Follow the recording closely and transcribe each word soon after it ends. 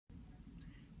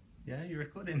Yeah, you're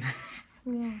recording.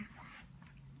 Yeah.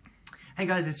 Hey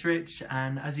guys, it's Rich,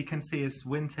 and as you can see, it's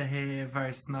winter here,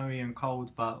 very snowy and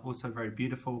cold, but also very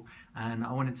beautiful. And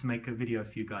I wanted to make a video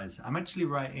for you guys. I'm actually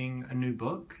writing a new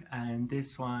book, and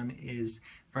this one is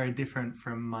very different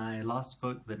from my last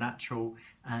book, The Natural,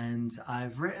 and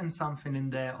I've written something in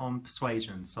there on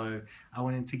persuasion. So I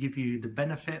wanted to give you the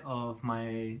benefit of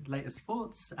my latest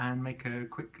thoughts and make a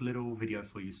quick little video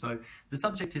for you. So the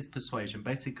subject is persuasion,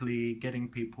 basically getting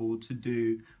people to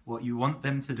do what you want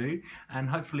them to do, and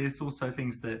hopefully it's also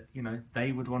things that, you know,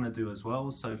 they would want to do as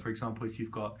well. So for example, if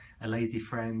you've got a lazy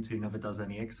friend who never does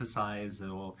any exercise,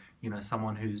 or, you know,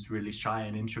 someone who's really shy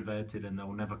and introverted and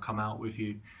they'll never come out with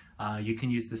you, you can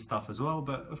use this stuff as well,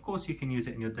 but of course you can use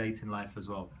it in your dating life as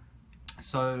well.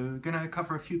 So I'm going to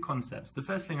cover a few concepts. The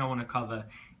first thing I want to cover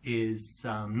is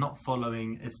not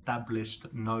following established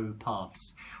no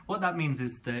paths. What that means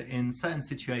is that in certain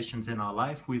situations in our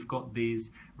life, we've got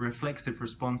these reflexive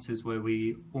responses where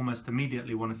we almost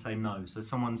immediately want to say no. So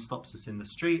someone stops us in the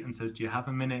street and says, do you have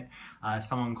a minute?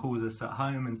 Someone calls us at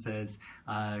home and says,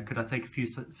 could I take a few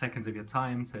seconds of your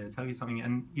time to tell you something?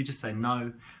 And you just say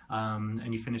no,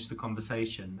 and you finish the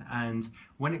conversation. And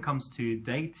when it comes to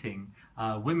dating,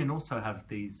 women also have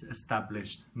these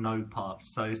established no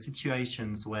paths. So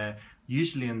situations where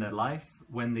usually in their life,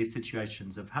 when these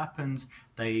situations have happened,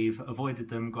 they've avoided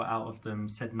them, got out of them,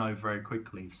 said no very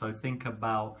quickly. So think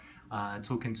about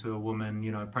talking to a woman,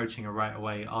 you know, approaching her right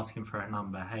away, asking for her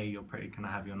number. Hey, you're pretty, can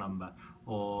I have your number?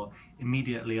 Or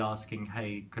immediately asking,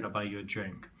 hey, could I buy you a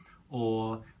drink?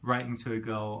 Or writing to a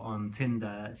girl on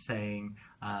Tinder saying,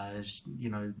 you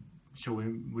know,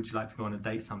 would you like to go on a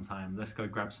date sometime? Let's go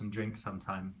grab some drinks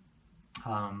sometime.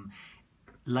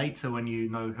 Later, when you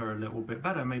know her a little bit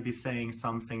better, maybe saying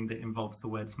something that involves the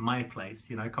words my place,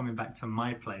 you know, coming back to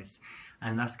my place.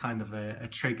 And that's kind of a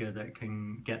trigger that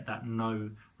can get that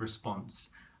no response.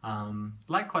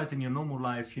 Likewise, in your normal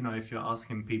life, you know, if you're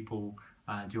asking people,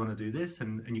 do you want to do this?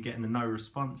 And you're getting a no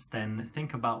response, then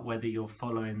think about whether you're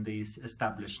following these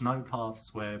established no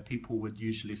paths where people would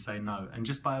usually say no. And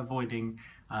just by avoiding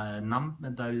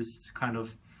those kind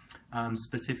of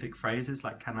specific phrases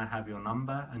like, can I have your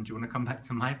number? And do you want to come back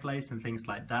to my place? And things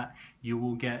like that, you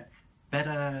will get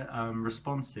better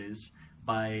responses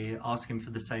by asking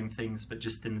for the same things, but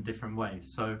just in a different way.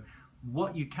 So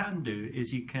what you can do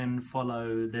is you can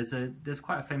follow, there's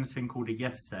quite a famous thing called a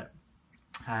yes set.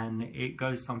 And it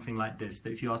goes something like this,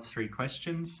 that if you ask 3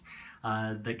 questions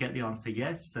that get the answer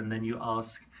yes, and then you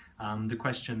ask the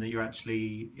question that you're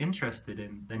actually interested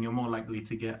in, then you're more likely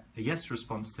to get a yes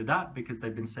response to that because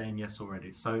they've been saying yes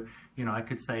already. So, you know, I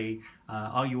could say,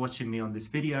 are you watching me on this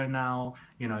video now?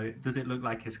 You know, does it look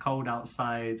like it's cold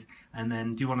outside? And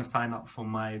then, do you want to sign up for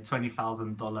my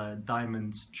 $20,000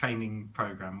 diamond training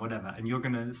program, whatever? And you're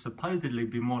going to supposedly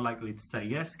be more likely to say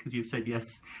yes because you've said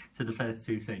yes to the first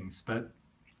 2 things. But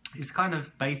it's kind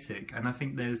of basic, and I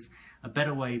think there's a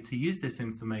better way to use this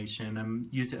information and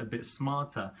use it a bit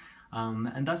smarter.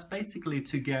 And that's basically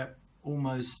to get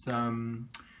almost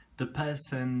the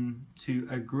person to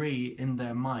agree in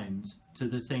their mind to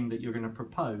the thing that you're going to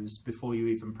propose before you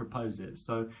even propose it.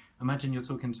 So imagine you're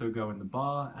talking to a girl in the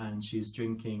bar and she's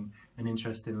drinking an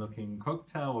interesting looking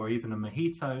cocktail or even a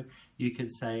mojito. You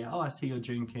could say, oh, I see you're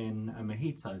drinking a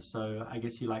mojito, so I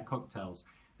guess you like cocktails.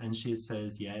 And she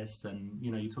says yes, and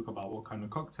you know, you talk about what kind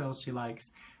of cocktails she likes,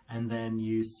 and then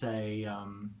you say,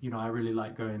 you know, I really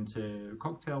like going to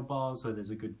cocktail bars where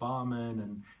there's a good barman,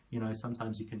 and you know,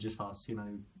 sometimes you can just ask, you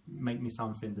know, make me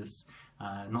something that's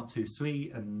not too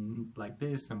sweet and like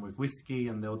this, and with whiskey,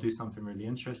 and they'll do something really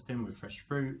interesting with fresh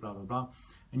fruit, blah blah blah,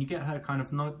 and you get her kind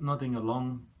of nodding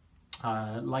along,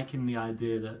 liking the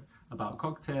idea about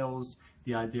cocktails,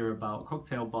 the idea about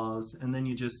cocktail bars, and then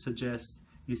you just suggest.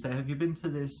 You say, have you been to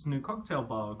this new cocktail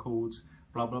bar called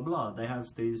blah blah blah? They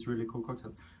have these really cool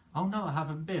cocktails. Oh no, I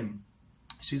haven't been.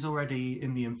 She's already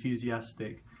in the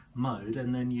enthusiastic mode,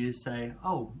 and then you say,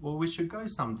 oh, well, we should go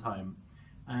sometime,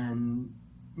 and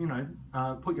you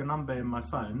know, put your number in my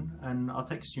phone and I'll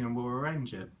text you and we'll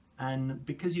arrange it. And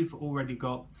because you've already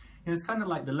got, it's kind of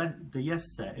like the yes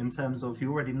set, in terms of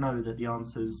you already know that the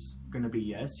answer's going to be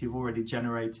yes. You've already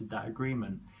generated that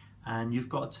agreement, and you've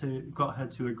got her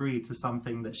to agree to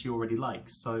something that she already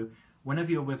likes. So whenever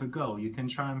you're with a girl, you can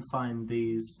try and find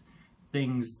these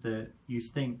things that you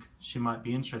think she might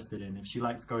be interested in. If she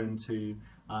likes going to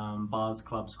bars,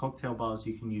 clubs, cocktail bars,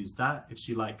 you can use that. If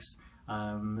she likes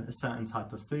a certain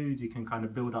type of food, you can kind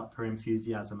of build up her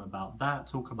enthusiasm about that,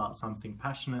 talk about something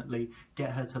passionately,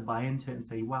 get her to buy into it and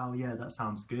say, wow, yeah, that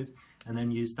sounds good, and then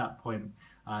use that point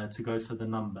to go for the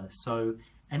number. So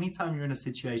anytime you're in a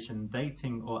situation,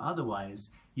 dating or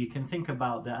otherwise, you can think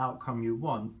about the outcome you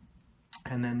want,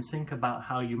 and then think about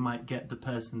how you might get the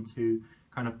person to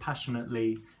kind of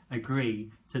passionately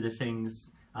agree to the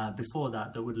things before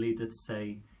that would lead her to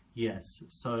say yes.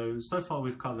 So far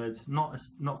we've covered not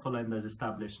following those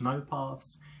established no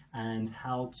paths, and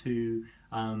how to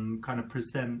kind of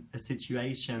present a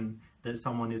situation that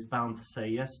someone is bound to say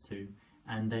yes to,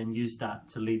 and then use that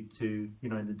to lead to, you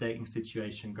know, in the dating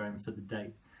situation, going for the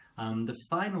date. The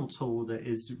final tool that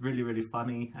is really, really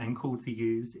funny and cool to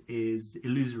use is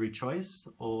illusory choice,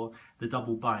 or the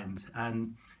double bind.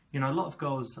 And, you know, a lot of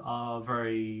girls are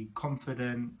very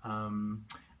confident,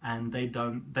 and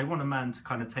they want a man to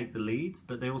kind of take the lead,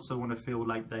 but they also want to feel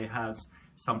like they have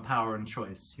some power and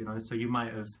choice, you know. So you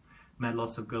might have met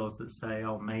lots of girls that say,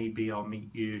 oh, maybe I'll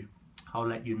meet you, I'll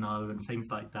let you know, and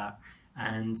things like that.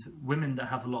 And women that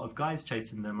have a lot of guys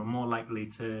chasing them are more likely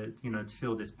to, you know, to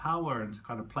feel this power and to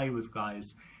kind of play with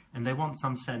guys, and they want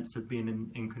some sense of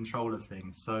being in control of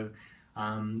things. So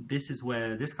this is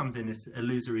where this comes in, this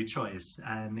illusory choice,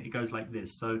 and it goes like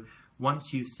this. So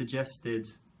once you've suggested,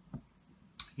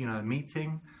 you know, a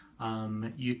meeting,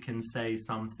 you can say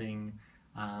something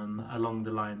along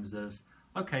the lines of,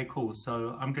 okay, cool,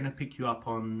 so I'm going to pick you up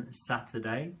on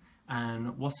Saturday,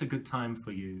 and what's a good time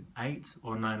for you, 8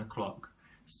 or 9 o'clock?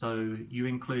 So you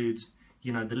include,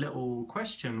 you know, the little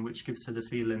question which gives her the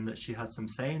feeling that she has some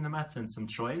say in the matter and some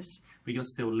choice, but you're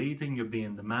still leading, you're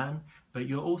being the man, but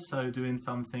you're also doing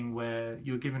something where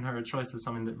you're giving her a choice of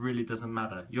something that really doesn't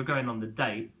matter. You're going on the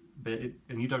date,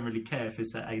 and you don't really care if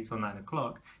it's at 8 or 9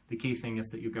 o'clock. The key thing is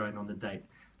that you're going on the date.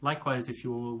 Likewise, if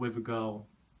you're with a girl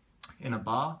in a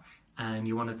bar and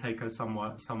you want to take her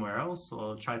somewhere else,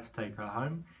 or try to take her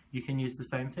home, you can use the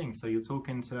same thing. So you're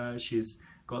talking to her, she's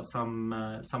got some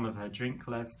of her drink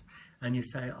left, and you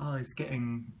say, oh, it's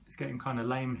getting kind of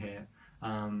lame here.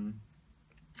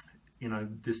 You know,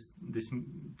 this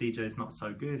DJ is not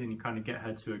so good, and you kind of get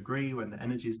her to agree when the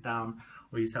energy's down.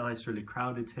 Or you say, oh, it's really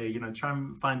crowded here. You know, try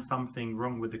and find something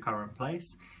wrong with the current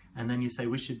place, and then you say,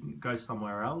 we should go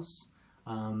somewhere else.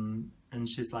 And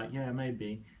she's like, yeah,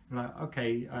 maybe. I'm like,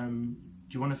 okay,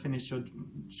 do you want to finish your,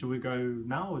 should we go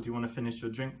now, or do you want to finish your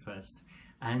drink first?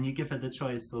 And you give her the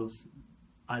choice of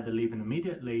either leaving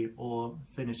immediately or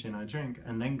finishing her drink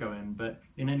and then go in. But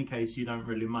in any case, you don't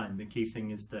really mind. The key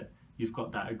thing is that you've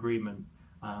got that agreement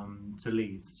to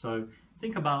leave. So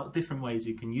think about different ways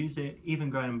you can use it. Even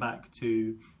going back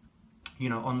to, you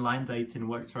know, online dating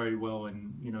works very well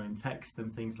in, you know, in text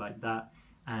and things like that.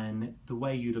 And the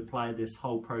way you'd apply this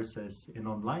whole process in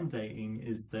online dating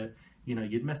is that, you know,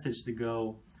 you'd message the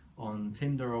girl on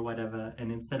Tinder or whatever,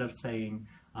 and instead of saying,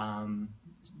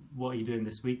 what are you doing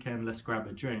this weekend, let's grab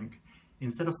a drink,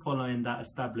 instead of following that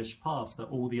established path that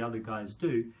all the other guys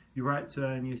do, you write to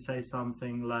her and you say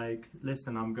something like,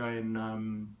 listen, I'm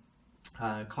going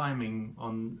climbing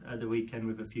on the weekend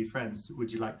with a few friends,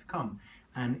 would you like to come?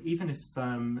 And even if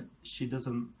she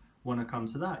doesn't want to come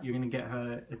to that, you're going to get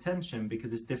her attention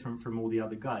because it's different from all the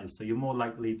other guys. So you're more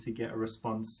likely to get a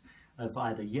response of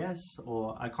either yes,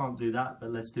 or I can't do that,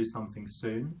 but let's do something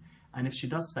soon. And if she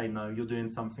does say no, you're doing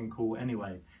something cool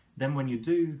anyway. Then when you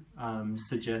do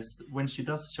suggest, when she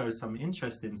does show some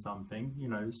interest in something, you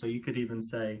know, so you could even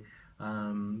say,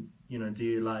 you know, do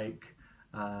you like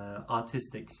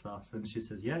artistic stuff? And she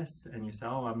says yes, and you say,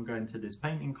 oh, I'm going to this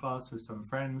painting class with some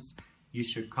friends, you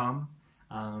should come.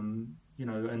 You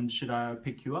know, and should I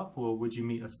pick you up, or would you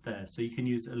meet us there? So you can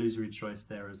use illusory choice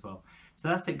there as well. So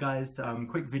that's it, guys.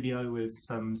 Quick video with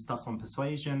some stuff on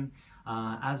persuasion.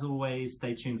 As always,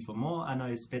 stay tuned for more. I know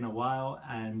it's been a while.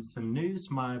 And some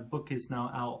news, my book is now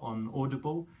out on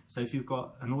Audible. So if you've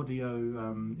got an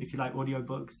audio, if you like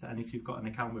audiobooks, and if you've got an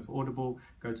account with Audible,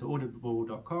 go to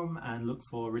audible.com and look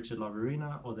for Richard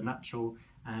Lavarina or The Natural,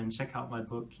 and check out my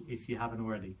book if you haven't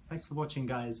already. Thanks for watching,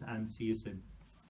 guys, and see you soon.